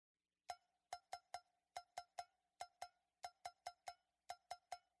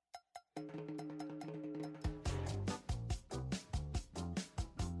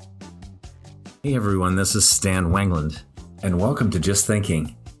Hey everyone, this is Stan Wangland, and welcome to Just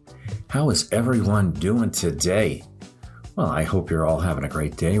Thinking. How is everyone doing today? Well, I hope you're all having a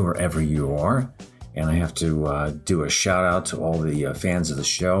great day wherever you are, and I have to do a shout out to all the fans of the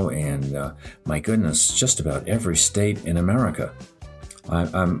show, and my goodness, just about every state in America.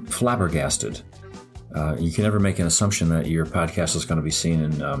 I'm flabbergasted. You can never make an assumption that your podcast is going to be seen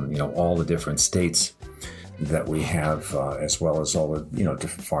in all the different states that we have, as well as all the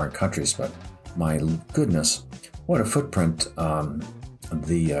different foreign countries, but my goodness, what a footprint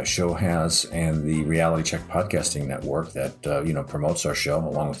the show has, and the Reality Check Podcasting Network that promotes our show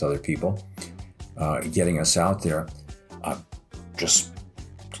along with other people, getting us out there. Just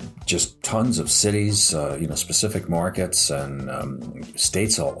tons of cities, specific markets and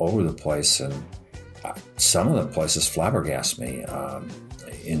states all over the place, and some of the places flabbergast me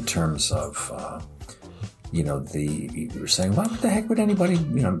in terms of. You're saying, what the heck would anybody,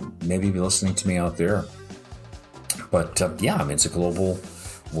 maybe be listening to me out there? But it's a global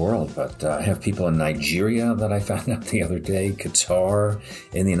world. But I have people in Nigeria that I found out the other day, Qatar,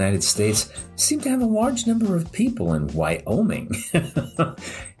 in the United States. Seem to have a large number of people in Wyoming.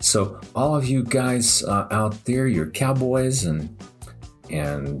 So all of you guys out there, your cowboys and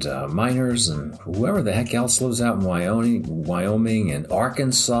miners and whoever the heck else lives out in Wyoming and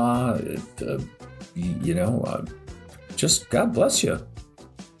Arkansas, just God bless you.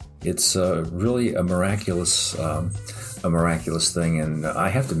 It's really a miraculous thing, and I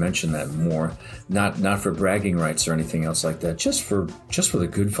have to mention that more, not for bragging rights or anything else like that, just for the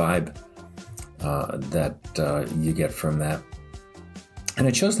good vibe that you get from that, and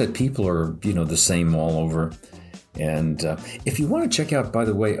it shows that people are the same all over. And if you want to check out, by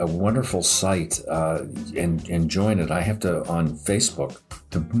the way, a wonderful site and join it, I have to on Facebook.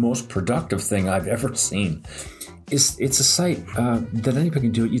 The most productive thing I've ever seen is it's a site that anybody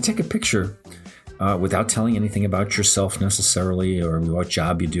can do it. You take a picture without telling anything about yourself necessarily, or what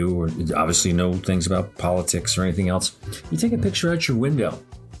job you do, or obviously no things about politics or anything else. You take a picture out your window,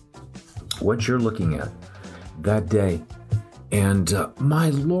 what you're looking at that day. And my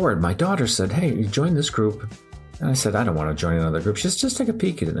Lord, my daughter said, "Hey, you join this group." And I said, "I don't want to join another group. Just take a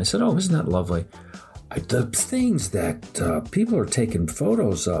peek at it." And I said, "Oh, isn't that lovely?" The things that people are taking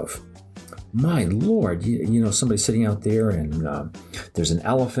photos of, my Lord, somebody sitting out there, and there's an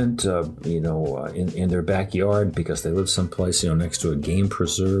elephant, in their backyard because they live someplace, next to a game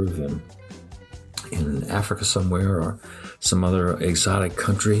preserve in Africa somewhere, or some other exotic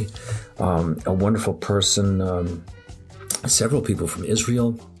country. A wonderful person, several people from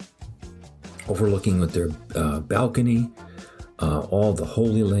Israel, overlooking with their balcony all the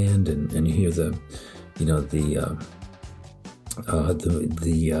Holy Land, and you hear the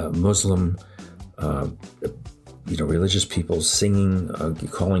Muslim religious people singing,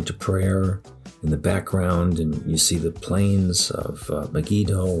 calling to prayer in the background, and you see the plains of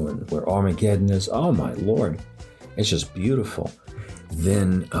Megiddo and where Armageddon is. Oh my Lord, it's just beautiful.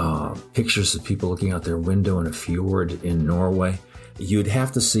 Then pictures of people looking out their window in a fjord in Norway. You'd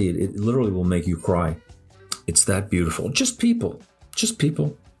have to see it. It literally will make you cry. It's that beautiful. Just people.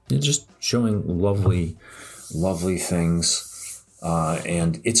 They're just showing lovely things.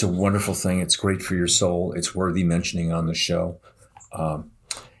 And it's a wonderful thing. It's great for your soul. It's worthy mentioning on the show.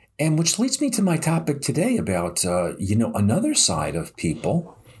 And which leads me to my topic today about, another side of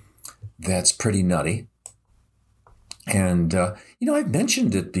people that's pretty nutty. And, I've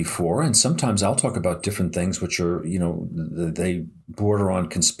mentioned it before, and sometimes I'll talk about different things which are, they border on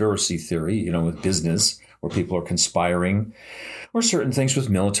conspiracy theory, with business, where people are conspiring, or certain things with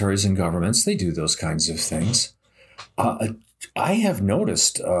militaries and governments. They do those kinds of things. I have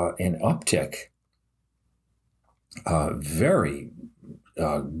noticed an uptick very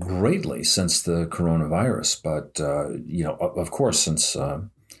greatly since the coronavirus. But, of course, since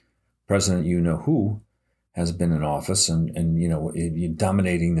President you-know-who has been in office and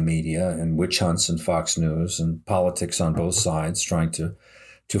dominating the media, and witch hunts and Fox News and politics on both sides, trying to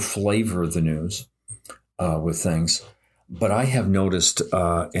flavor the news with things. But I have noticed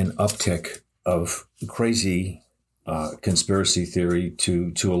an uptick of crazy conspiracy theory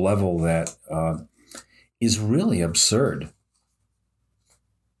to a level that is really absurd.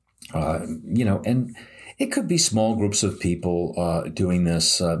 And it could be small groups of people doing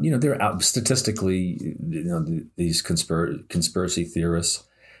this. They're out statistically. These conspiracy theorists,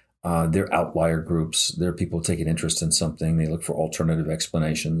 they're outlier groups. They're people taking interest in something. They look for alternative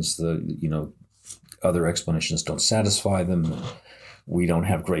explanations. Other explanations don't satisfy them. We don't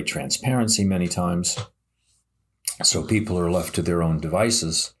have great transparency many times, so people are left to their own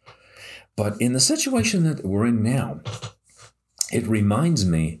devices. But in the situation that we're in now, it reminds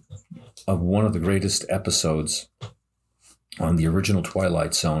me of one of the greatest episodes on the original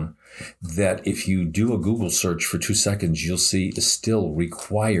Twilight Zone that if you do a Google search for 2 seconds, you'll see is still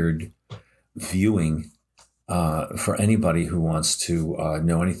required viewing for anybody who wants to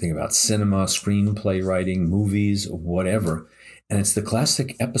know anything about cinema, screenplay writing, movies, whatever. And it's the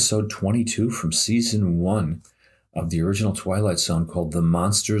classic episode 22 from season 1 of the original Twilight Zone called The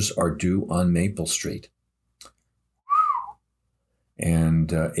Monsters Are Due on Maple Street.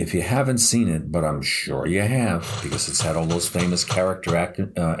 And if you haven't seen it, but I'm sure you have, because it's had all those famous character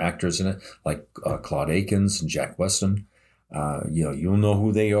actors in it, like Claude Akins and Jack Weston, you'll know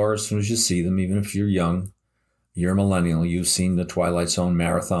who they are as soon as you see them, even if you're young. You're a millennial. You've seen the Twilight Zone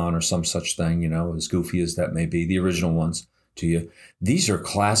marathon or some such thing, as goofy as that may be, the original ones to you. These are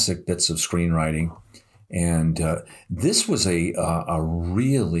classic bits of screenwriting. And this was a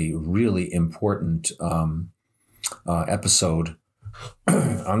really, really important episode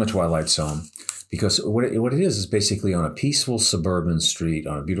on the Twilight Zone, because what it is basically on a peaceful suburban street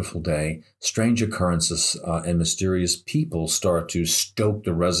on a beautiful day, strange occurrences and mysterious people start to stoke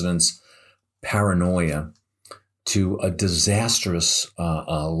the residents' paranoia to a disastrous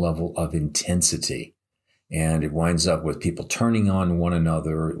level of intensity. And it winds up with people turning on one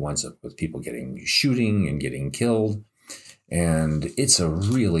another. It winds up with people shooting and getting killed. And it's a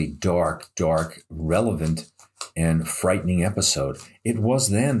really dark, relevant, and frightening episode. It was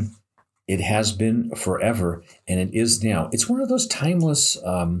then, it has been forever, and it is now. It's one of those timeless.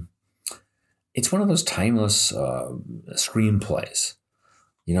 Screenplays.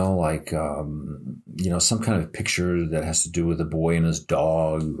 Some kind of picture that has to do with a boy and his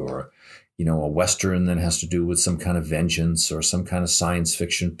dog, or a Western that has to do with some kind of vengeance, or some kind of science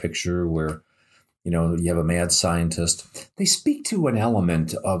fiction picture where, you have a mad scientist. They speak to an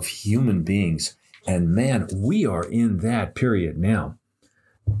element of human beings. And man, we are in that period now.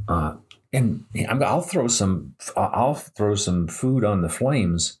 And I'll throw some food on the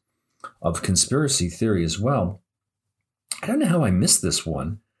flames of conspiracy theory as well. I don't know how I missed this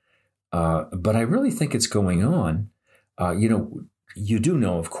one, but I really think it's going on. You do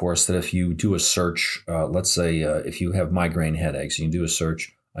know, of course, that if you do a search, let's say if you have migraine headaches, and you do a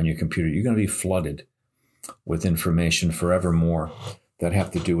search on your computer, you're going to be flooded with information forevermore that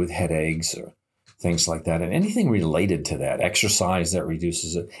have to do with headaches or things like that, and anything related to that, exercise that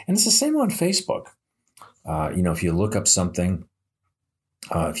reduces it. And it's the same on Facebook. If you look up something,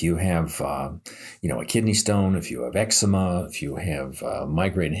 if you have, a kidney stone, if you have eczema, if you have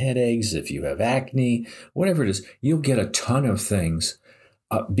migraine headaches, if you have acne, whatever it is, you'll get a ton of things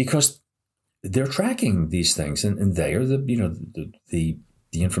because they're tracking these things, and they are the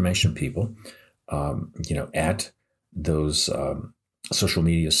information people, at those social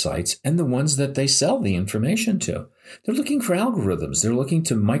media sites, and the ones that they sell the information to. They're looking for algorithms. They're looking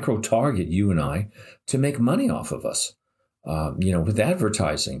to micro-target you and I to make money off of us, with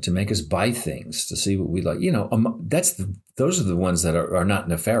advertising, to make us buy things, to see what we like. Those are the ones that are not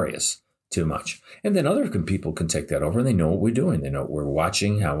nefarious too much. And then other people can take that over, and they know what we're doing. They know what we're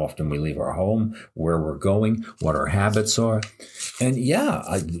watching, how often we leave our home, where we're going, what our habits are. And yeah,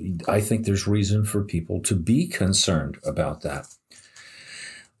 I think there's reason for people to be concerned about that.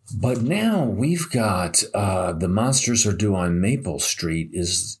 But now we've got The Monsters Are Due on Maple Street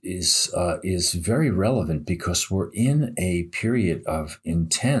is very relevant because we're in a period of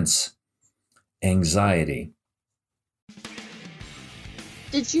intense anxiety.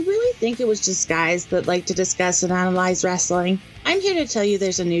 Did you really think it was just guys that like to discuss and analyze wrestling? I'm here to tell you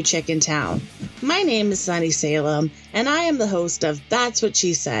there's a new chick in town. My name is Sunny Salem, and I am the host of That's What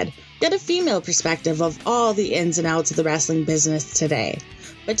She Said. Get a female perspective of all the ins and outs of the wrestling business today.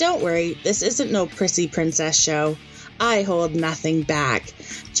 But don't worry, this isn't no prissy princess show. I hold nothing back.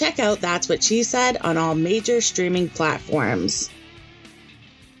 Check out That's What She Said on all major streaming platforms.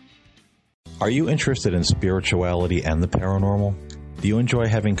 Are you interested in spirituality and the paranormal? Do you enjoy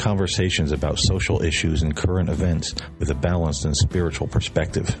having conversations about social issues and current events with a balanced and spiritual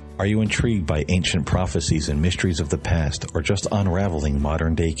perspective? Are you intrigued by ancient prophecies and mysteries of the past, or just unraveling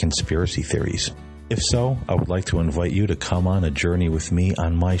modern-day conspiracy theories? If so, I would like to invite you to come on a journey with me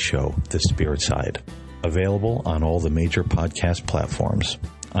on my show, The Spirit Side, available on all the major podcast platforms.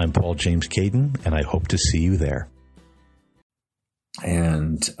 I'm Paul James Caden, and I hope to see you there.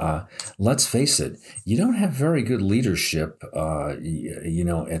 And let's face it, you don't have very good leadership, at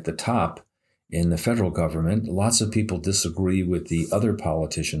the top in the federal government. Lots of people disagree with the other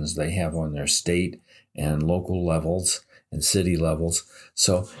politicians they have on their state and local levels and city levels.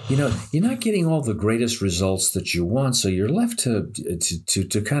 So, you're not getting all the greatest results that you want. So you're left to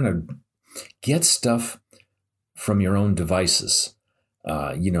kind of get stuff from your own devices.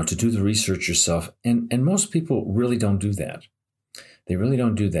 to do the research yourself. And most people really don't do that. They really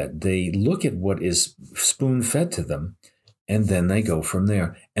don't do that. They look at what is spoon-fed to them, and then they go from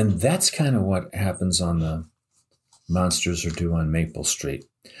there. And that's kind of what happens on the Monsters Are Due on Maple Street.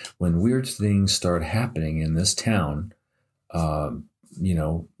 When weird things start happening in this town, from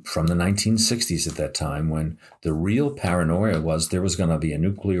the 1960s at that time, when the real paranoia was there was going to be a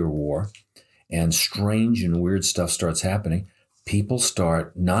nuclear war and strange and weird stuff starts happening, people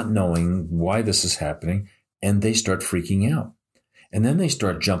start not knowing why this is happening, and they start freaking out. And then they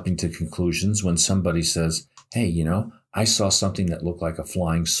start jumping to conclusions when somebody says, hey, I saw something that looked like a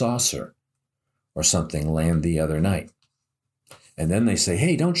flying saucer or something land the other night. And then they say,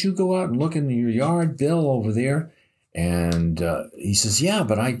 hey, don't you go out and look in your yard, Bill, over there? And he says, yeah,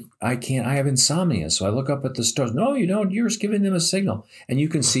 but I can't. I have insomnia. So I look up at the stars. No, you don't. You're just giving them a signal. And you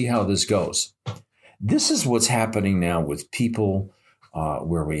can see how this goes. This is what's happening now with people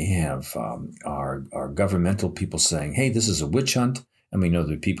where we have our governmental people saying, hey, this is a witch hunt. And we know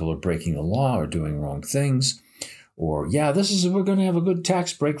that people are breaking the law or doing wrong things. Or, yeah, we're going to have a good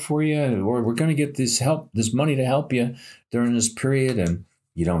tax break for you. Or we're going to get this money to help you during this period. And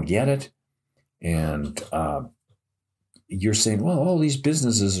you don't get it. And you're saying, well, all these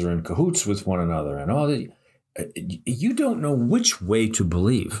businesses are in cahoots with one another. And all that. You don't know which way to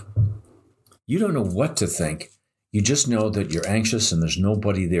believe. You don't know what to think. You just know that you're anxious and there's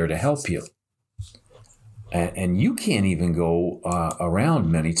nobody there to help you. And you can't even go around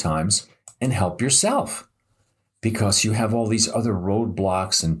many times and help yourself because you have all these other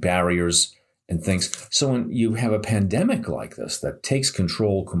roadblocks and barriers and things. So when you have a pandemic like this that takes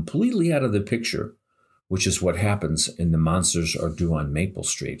control completely out of the picture, which is what happens in The Monsters Are Due on Maple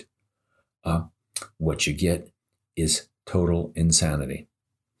Street, what you get is total insanity.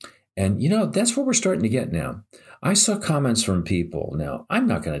 And, that's what we're starting to get now. I saw comments from people. Now, I'm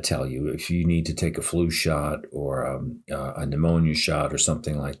not going to tell you if you need to take a flu shot or a pneumonia shot or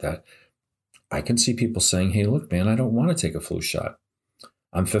something like that. I can see people saying, hey, look, man, I don't want to take a flu shot.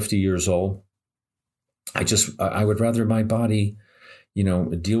 I'm 50 years old. I would rather my body,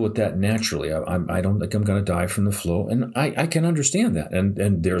 deal with that naturally. I don't think I'm going to die from the flu. And I can understand that.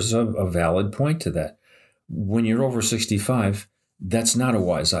 And there's a valid point to that. When you're over 65, that's not a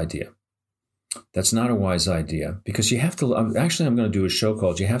wise idea. That's not a wise idea because you have to, I'm going to do a show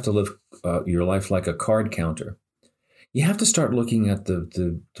called You Have to Live Your Life Like a Card Counter. You have to start looking at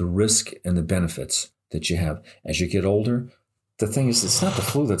the risk and the benefits that you have. As you get older, the thing is, it's not the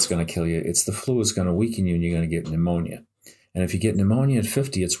flu that's going to kill you. It's the flu that's going to weaken you and you're going to get pneumonia. And if you get pneumonia at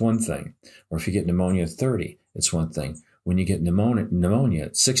 50, it's one thing. Or if you get pneumonia at 30, it's one thing. When you get pneumonia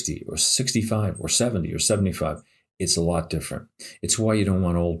at 60 or 65 or 70 or 75, it's a lot different. It's why you don't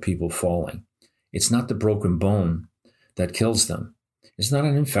want old people falling. It's not the broken bone that kills them. It's not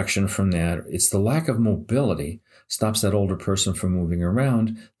an infection from that. It's the lack of mobility stops that older person from moving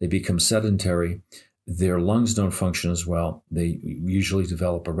around. They become sedentary. Their lungs don't function as well. They usually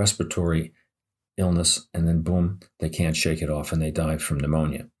develop a respiratory illness, and then boom, they can't shake it off and they die from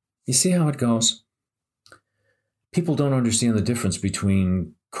pneumonia. You see how it goes? People don't understand the difference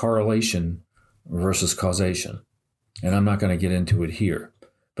between correlation versus causation. And I'm not going to get into it here.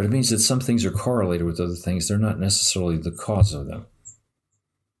 But it means that some things are correlated with other things. They're not necessarily the cause of them.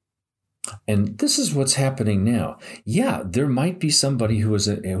 And this is what's happening now. Yeah, there might be somebody who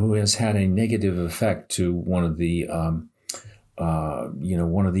has had a negative effect to one of the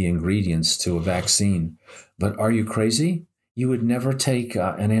ingredients to a vaccine. But are you crazy? You would never take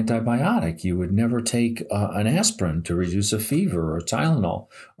an antibiotic. You would never take an aspirin to reduce a fever or Tylenol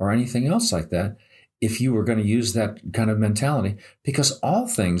or anything else like that if you were going to use that kind of mentality, because all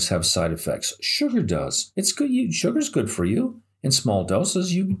things have side effects. Sugar does. It's good. Sugar's good for you in small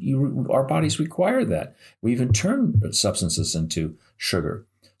doses. Our bodies require that. We even turn substances into sugar.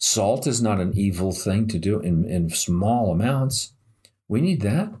 Salt is not an evil thing to do in small amounts. We need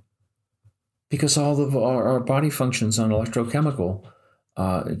that because all of our body functions on electrochemical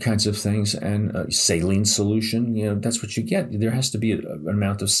kinds of things, and saline solution. That's what you get. There has to be an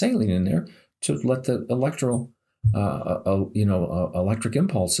amount of saline in there to let the electric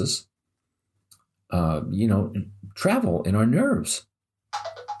impulses, travel in our nerves.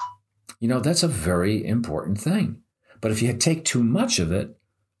 That's a very important thing. But if you take too much of it,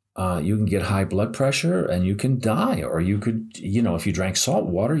 you can get high blood pressure and you can die. Or you could, if you drank salt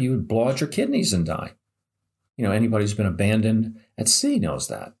water, you would blow out your kidneys and die. Anybody who's been abandoned at sea knows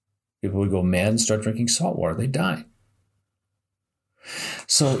that. People would go mad and start drinking salt water. They die.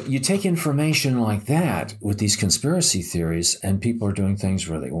 So you take information like that with these conspiracy theories, and people are doing things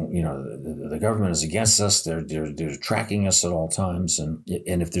where they, the government is against us. They're tracking us at all times, and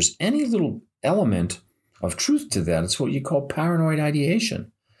if there's any little element of truth to that, it's what you call paranoid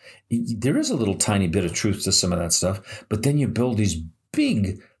ideation. There is a little tiny bit of truth to some of that stuff, but then you build these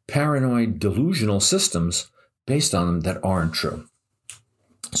big paranoid delusional systems based on them that aren't true.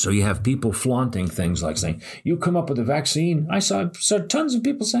 So you have people flaunting things like saying, you come up with a vaccine. I saw tons of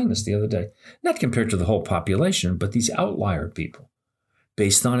people saying this the other day, not compared to the whole population, but these outlier people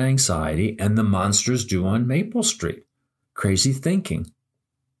based on anxiety and the monsters do on Maple Street. Crazy thinking.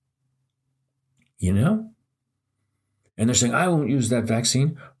 And they're saying, I won't use that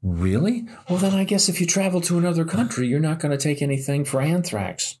vaccine. Really? Well, then I guess if you travel to another country, you're not going to take anything for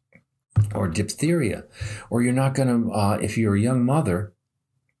anthrax or diphtheria, or you're not going to, if you're a young mother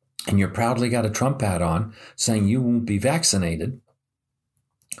and you're proudly got a Trump hat on saying you won't be vaccinated,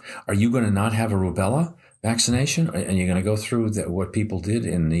 are you going to not have a rubella vaccination? And you're going to go through what people did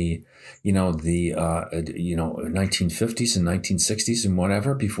in the 1950s and 1960s and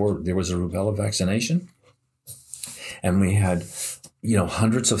whatever, before there was a rubella vaccination? And we had,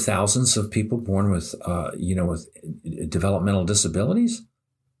 hundreds of thousands of people born with, with developmental disabilities,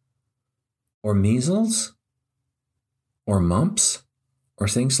 or measles, or mumps, or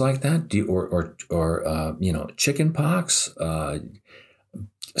things like that, or chicken pox,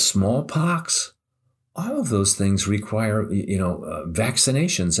 smallpox. All of those things require,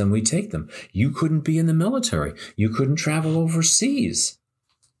 vaccinations, and we take them. You couldn't be in the military. You couldn't travel overseas.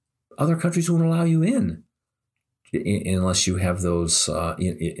 Other countries won't allow you in unless you have those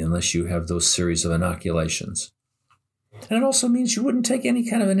series of inoculations. And it also means you wouldn't take any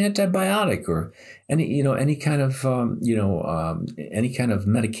kind of an antibiotic or any kind of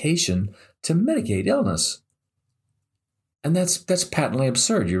medication to mitigate illness. And that's patently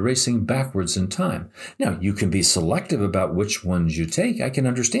absurd. You're racing backwards in time. Now, you can be selective about which ones you take. I can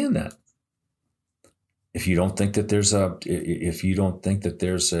understand that. If you don't think that there's a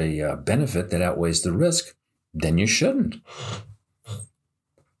benefit that outweighs the risk, then you shouldn't.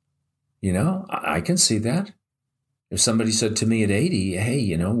 I can see that. If somebody said to me at 80, hey,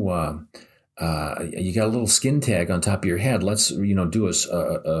 you got a little skin tag on top of your head, let's, do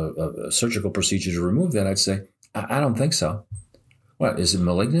a surgical procedure to remove that, I'd say, I don't think so. What, is it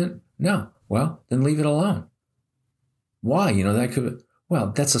malignant? No. Well, then leave it alone. Why?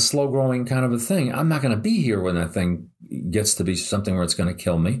 That's a slow growing kind of a thing. I'm not going to be here when that thing gets to be something where it's going to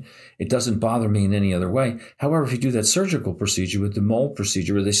kill me. It doesn't bother me in any other way. However, if you do that surgical procedure with the mole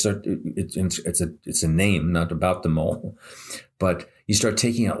procedure, where they start, it's a name, not about the mole, but you start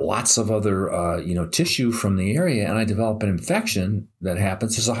taking out lots of other, tissue from the area, and I develop an infection that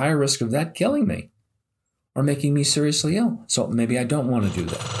happens, there's a higher risk of that killing me or making me seriously ill. So maybe I don't want to do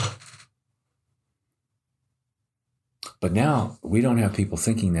that. But now we don't have people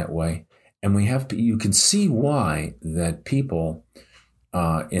thinking that way. And you can see why that people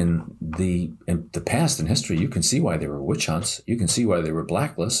in the past in history, you can see why there were witch hunts. You can see why there were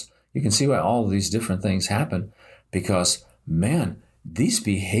blacklists. You can see why all of these different things happen, because, man, these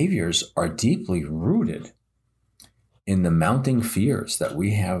behaviors are deeply rooted in the mounting fears that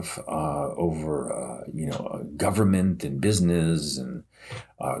we have over, government and business and,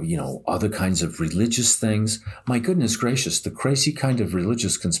 other kinds of religious things. My goodness gracious, the crazy kind of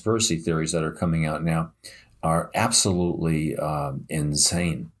religious conspiracy theories that are coming out now are absolutely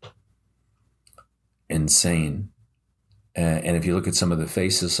insane. Insane. And if you look at some of the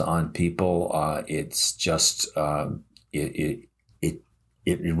faces on people, it's just, it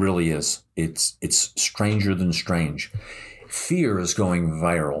really is. It's stranger than strange. Fear is going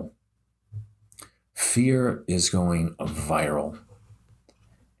viral. Fear is going viral.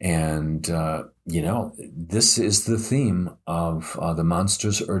 And, this is the theme of The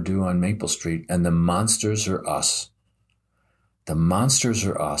Monsters Are Due on Maple Street, and the monsters are us. The monsters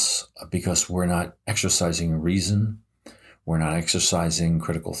are us because we're not exercising reason. We're not exercising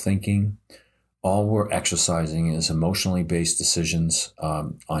critical thinking. All we're exercising is emotionally based decisions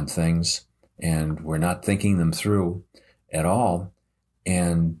on things, and we're not thinking them through at all.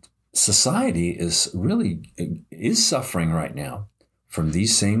 And society is suffering right now from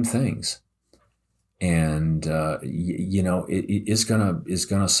these same things. And, it is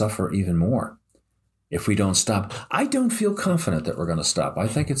gonna suffer even more if we don't stop. I don't feel confident that we're going to stop. I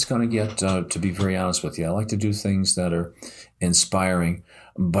think it's going to get, to be very honest with you, I like to do things that are inspiring,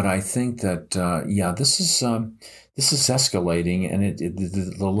 but I think that, this is escalating, and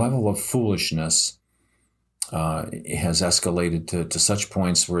the level of foolishness has escalated to such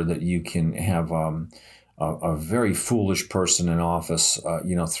points where that you can have a very foolish person in office,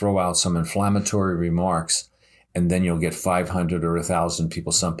 throw out some inflammatory remarks, and then you'll get 500 or 1,000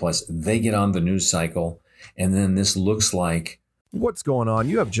 people someplace. They get on the news cycle, and then this looks like... What's going on?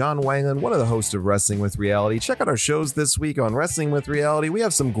 You have John Wangland, one of the hosts of Wrestling with Reality. Check out our shows this week on Wrestling with Reality. We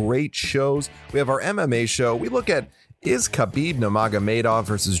have some great shows. We have our MMA show. We look at, is Khabib Nurmagomedov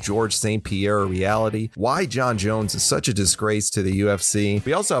versus George St. Pierre a reality? Why John Jones is such a disgrace to the UFC.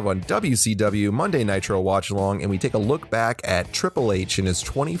 We also have on WCW Monday Nitro Watch Along, and we take a look back at Triple H in his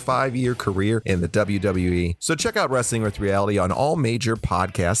 25-year career in the WWE. So check out Wrestling with Reality on all major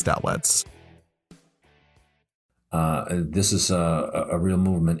podcast outlets. This is a real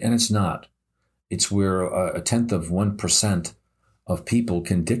movement, and it's not. It's where a tenth of 1% of people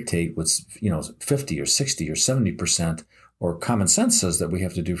can dictate what's 50 or 60 or 70%, or common sense says that we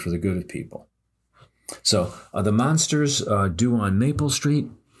have to do for the good of people. So the monsters due on Maple Street?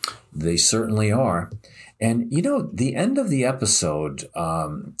 They certainly are. And the end of the episode,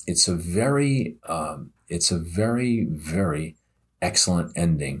 it's a very, very excellent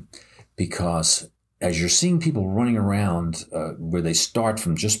ending, because as you're seeing people running around where they start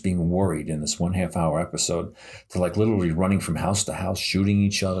from just being worried in this 1.5 hour episode to like literally running from house to house, shooting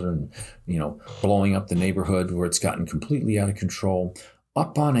each other and, blowing up the neighborhood where it's gotten completely out of control.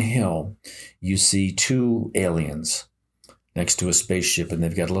 Up on a hill, you see two aliens next to a spaceship, and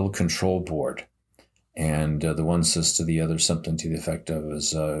they've got a little control board. And the one says to the other something to the effect of,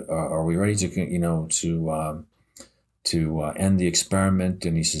 are we ready to end the experiment?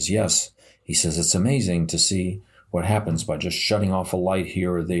 And he says, yes. He says, it's amazing to see what happens by just shutting off a light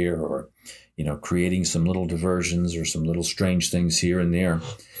here or there, or, creating some little diversions or some little strange things here and there,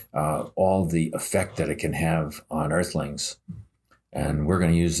 all the effect that it can have on Earthlings. And we're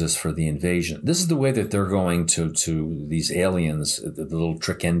going to use this for the invasion. This is the way that they're going to these aliens, the little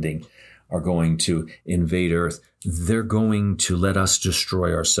trick ending, are going to invade Earth. They're going to let us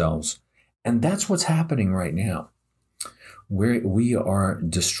destroy ourselves. And that's what's happening right now. We are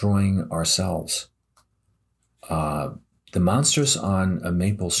destroying ourselves. The monsters on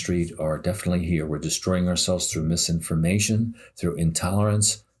Maple Street are definitely here. We're destroying ourselves through misinformation, through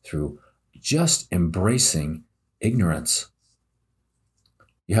intolerance, through just embracing ignorance.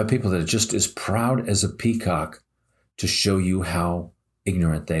 You have people that are just as proud as a peacock to show you how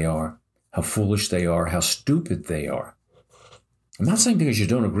ignorant they are, how foolish they are, how stupid they are. I'm not saying because you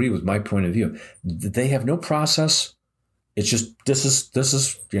don't agree with my point of view. They have no process. It's just, this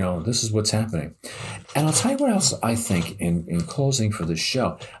is what's happening. And I'll tell you what else I think in closing for this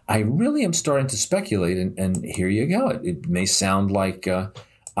show. I really am starting to speculate, and here you go. It may sound like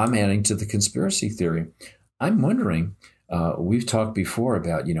I'm adding to the conspiracy theory. I'm wondering, we've talked before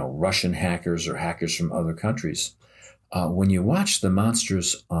about, Russian hackers or hackers from other countries. When you watch the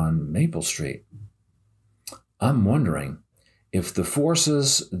monsters on Maple Street, I'm wondering if the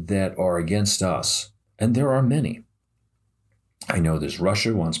forces that are against us, and there are many, I know there's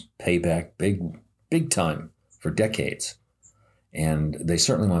Russia wants payback big time for decades. And they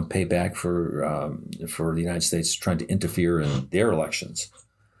certainly want payback for the United States trying to interfere in their elections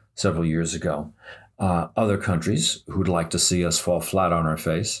several years ago. Other countries who'd like to see us fall flat on our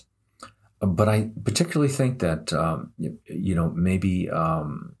face. But I particularly think that, maybe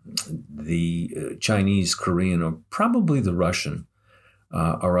the Chinese, Korean, or probably the Russian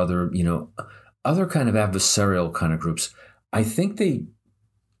or other kind of adversarial kind of groups, I think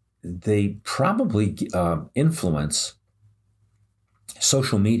they probably influence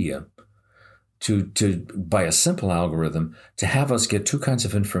social media to by a simple algorithm to have us get two kinds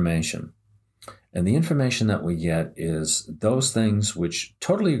of information. And the information that we get is those things which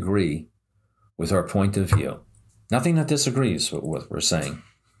totally agree with our point of view. Nothing that disagrees with what we're saying.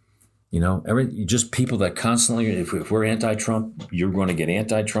 Just people that constantly, if we're anti-Trump, you're going to get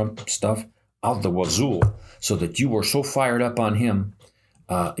anti-Trump stuff out the wazoo, so that you were so fired up on him,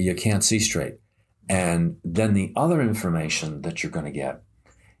 you can't see straight. And then the other information that you're going to get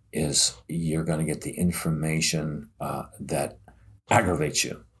is you're going to get the information that aggravates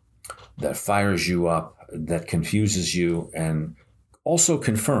you, that fires you up, that confuses you, and also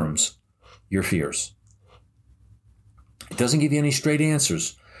confirms your fears. It doesn't give you any straight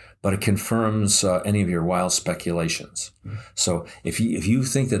answers, but it confirms any of your wild speculations. So if you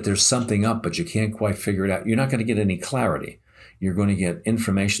think that there's something up, but you can't quite figure it out, you're not going to get any clarity. You're going to get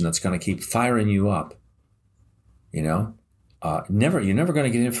information that's going to keep firing you up. You're never going to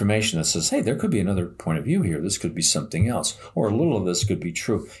get information that says, hey, there could be another point of view here. This could be something else, or a little of this could be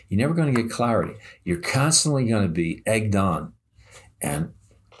true. You're never going to get clarity. You're constantly going to be egged on. And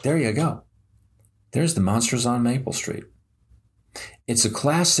there you go. There's the monsters on Maple Street. It's a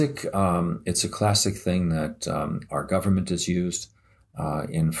classic. It's a classic thing that our government has used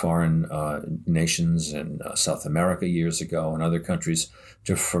in foreign nations in South America years ago and other countries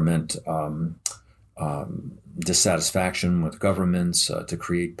to foment dissatisfaction with governments, to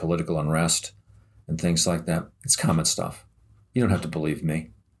create political unrest and things like that. It's common stuff. You don't have to believe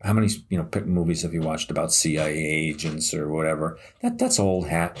me. How many movies have you watched about CIA agents or whatever? That's old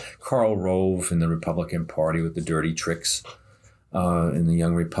hat. Karl Rove in the Republican Party with the dirty tricks. In the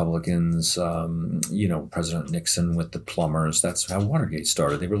Young Republicans, President Nixon with the plumbers. That's how Watergate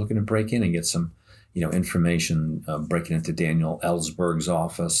started. They were looking to break in and get some, information, breaking into Daniel Ellsberg's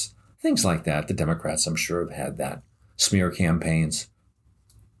office, things like that. The Democrats, I'm sure, have had that. Smear campaigns.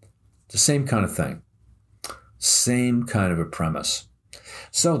 The same kind of thing. Same kind of a premise.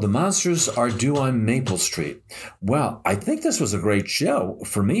 So the monsters are due on Maple Street. Well, I think this was a great show.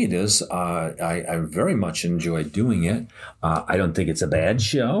 For me, it is. I very much enjoyed doing it. I don't think it's a bad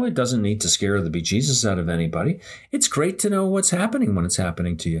show. It doesn't need to scare the bejesus out of anybody. It's great to know what's happening when it's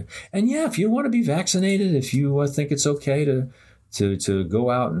happening to you. And yeah, if you want to be vaccinated, if you think it's okay to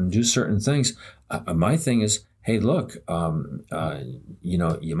go out and do certain things, my thing is, hey, look,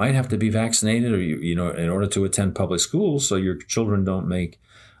 you might have to be vaccinated, or in order to attend public schools, so your children don't make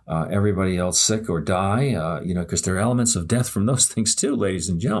everybody else sick or die. Because there are elements of death from those things too, ladies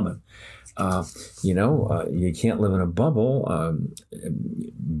and gentlemen. You can't live in a bubble.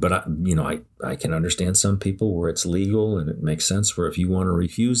 But I can understand some people where it's legal and it makes sense. Where if you want to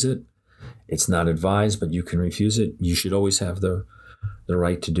refuse it, it's not advised, but you can refuse it. You should always have the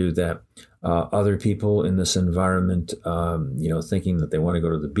right to do that. Other people in this environment, thinking that they want to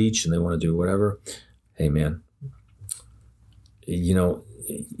go to the beach and they want to do whatever. Hey, man,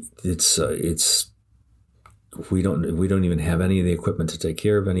 it's we don't even have any of the equipment to take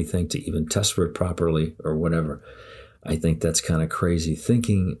care of anything, to even test for it properly or whatever. I think that's kind of crazy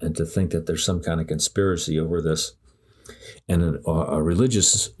thinking, and to think that there's some kind of conspiracy over this, and a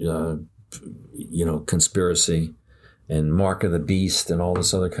religious, conspiracy, and mark of the beast and all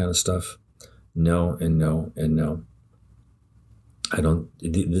this other kind of stuff. No, and no, and no.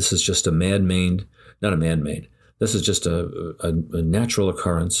 This is just not a man-made. This is just a natural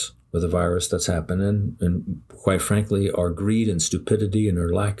occurrence with a virus that's happened. And quite frankly, our greed and stupidity and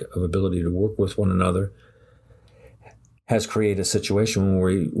our lack of ability to work with one another has created a situation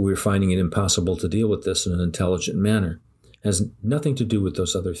where we're finding it impossible to deal with this in an intelligent manner. It has nothing to do with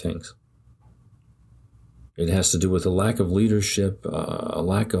those other things. It has to do with a lack of leadership, a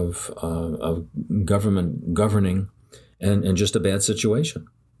lack of government governing, and just a bad situation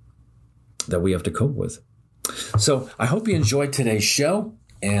that we have to cope with. So I hope you enjoyed today's show,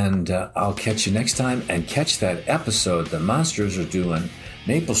 and I'll catch you next time. And catch that episode, The Monsters Are Due on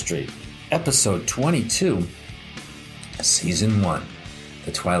Maple Street, episode 22, season 1,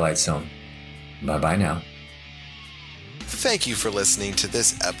 The Twilight Zone. Bye-bye now. Thank you for listening to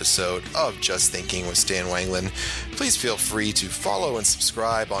this episode of Just Thinking with Stan Wanglund. Please feel free to follow and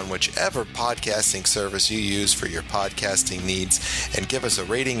subscribe on whichever podcasting service you use for your podcasting needs, and give us a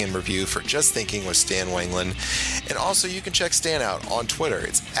rating and review for Just Thinking with Stan Wanglund. And also, you can check Stan out on Twitter.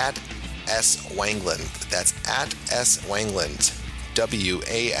 It's at @SWanglund. That's at @SWanglund.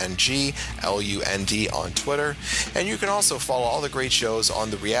 WANGLUND on Twitter. And you can also follow all the great shows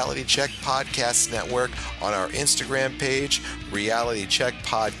on the Reality Check Podcast Network on our Instagram page, Reality Check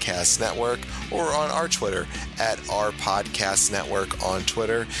Podcast Network, or on our Twitter @our Podcast Network on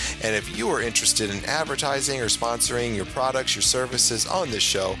Twitter. And if you are interested in advertising or sponsoring your products, your services on this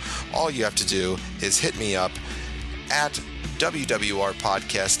show, all you have to do is hit me up at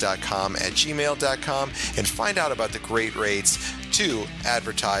wwrpodcast.com @gmail.com and find out about the great rates to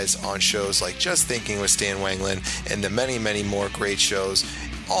advertise on shows like Just Thinking with Stan Wanglund and the many, many more great shows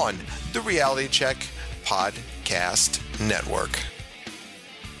on the Reality Check Podcast Network.